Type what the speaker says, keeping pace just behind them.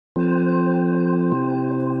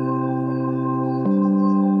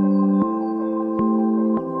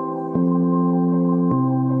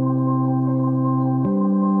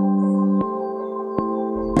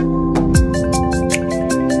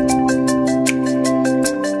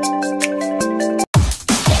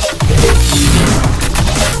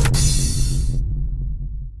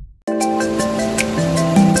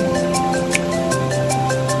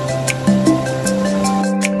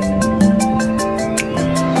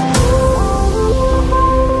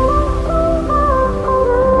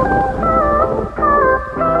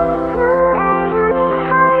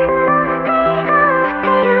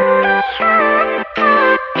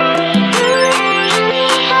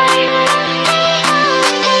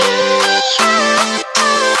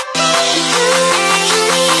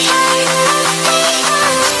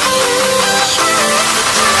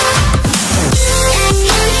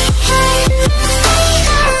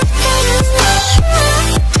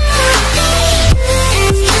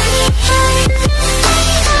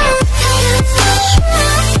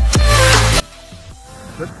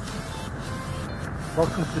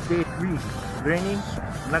Welcome to day 3. Raining.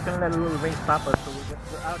 I'm not gonna let a little rain stop us, so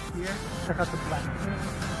we're out here. Check out the black sand,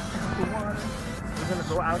 check out the water. We're gonna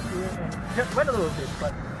go out here and just wet a little bit,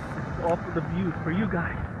 but this is all for the view for you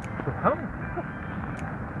guys. So come.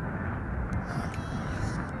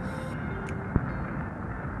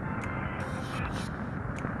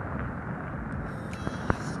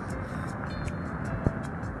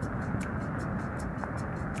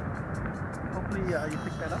 Hopefully you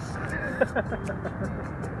pick that up.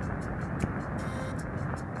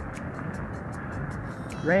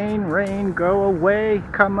 Rain, rain, go away,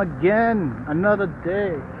 come again, another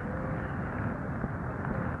day.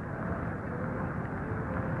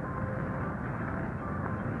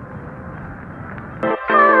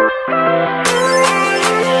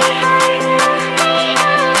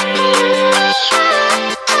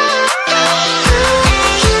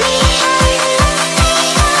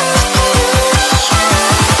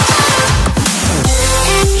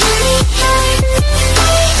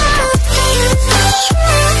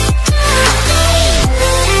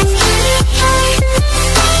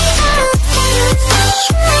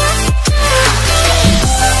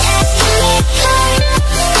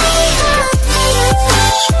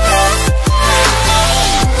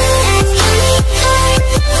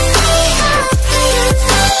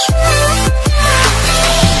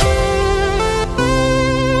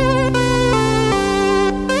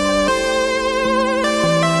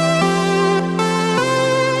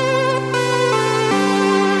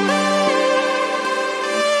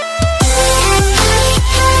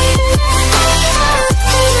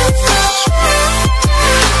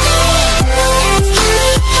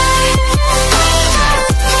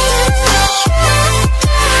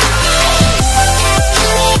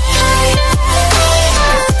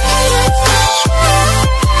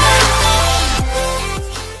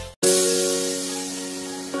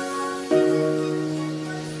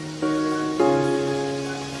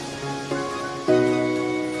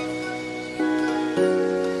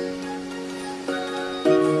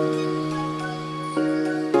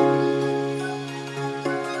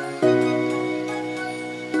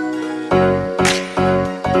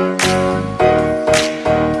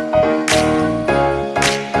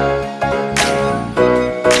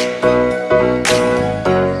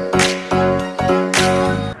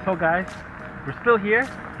 So guys, we're still here,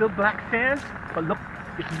 still black sand, but look,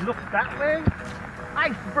 if you look that way,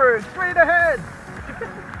 iceberg straight ahead.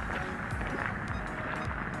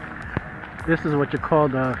 This is what you call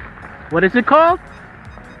the, what is it called?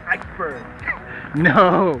 Iceberg.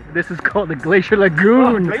 No, this is called the Glacier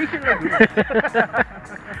Lagoon. Oh, Glacier Lagoon.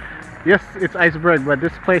 Yes, it's iceberg, but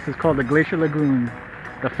this place is called the Glacier Lagoon,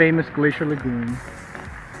 the famous Glacier Lagoon.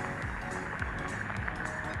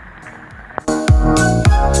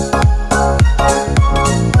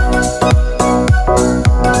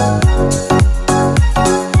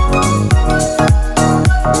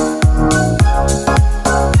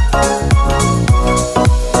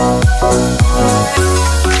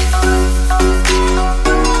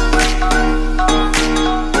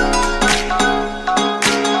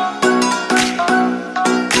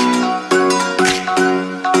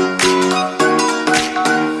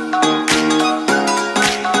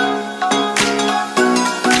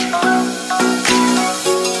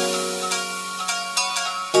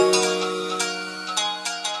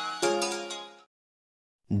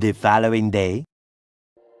 The following day.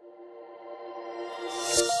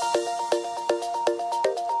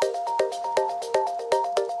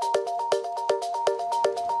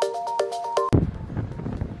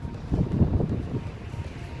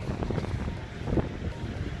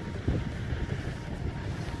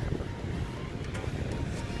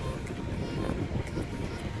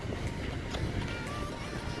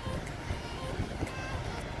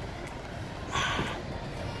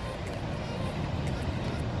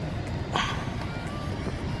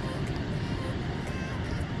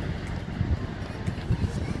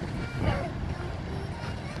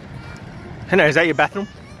 Henna, is that your bathroom?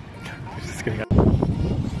 Just kidding.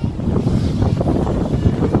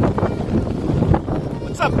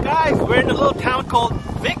 What's up, guys? We're in a little town called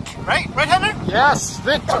Vic, right? Right, Henna? Yes,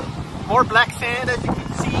 Vic. More black sand, as you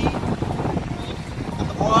can see.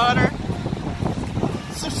 The water.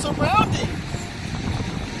 It's just surrounding.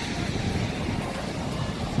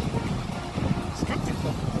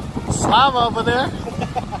 It's lava over there.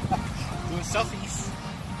 Doing selfies.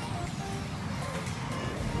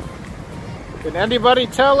 Can anybody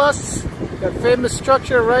tell us that famous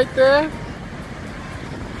structure right there?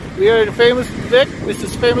 We are in famous Vic. This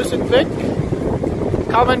is famous in Vic.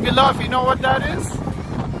 Comment below if you know what that is.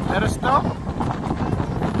 Let us know.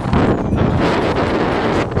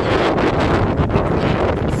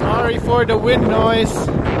 Sorry for the wind noise. Say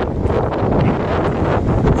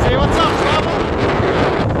what's up, Slavo?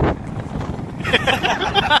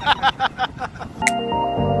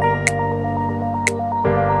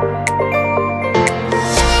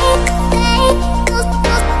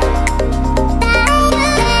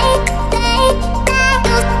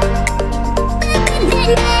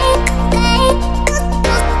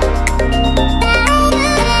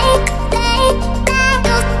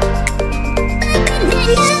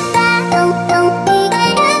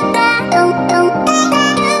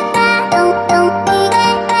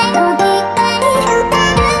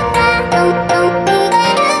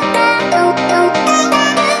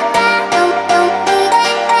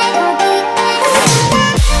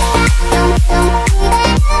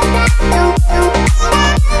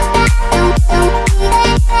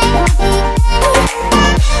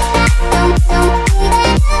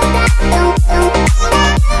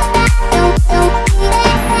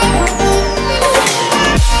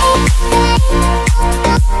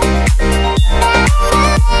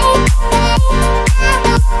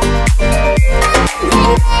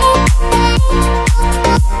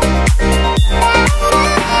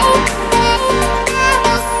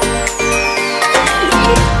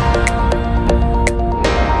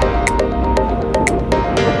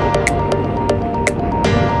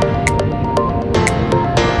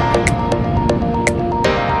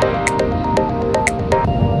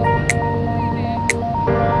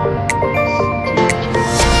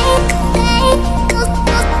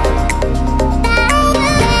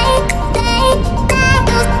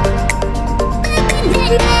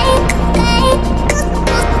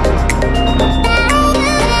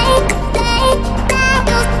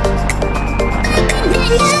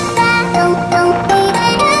 Don't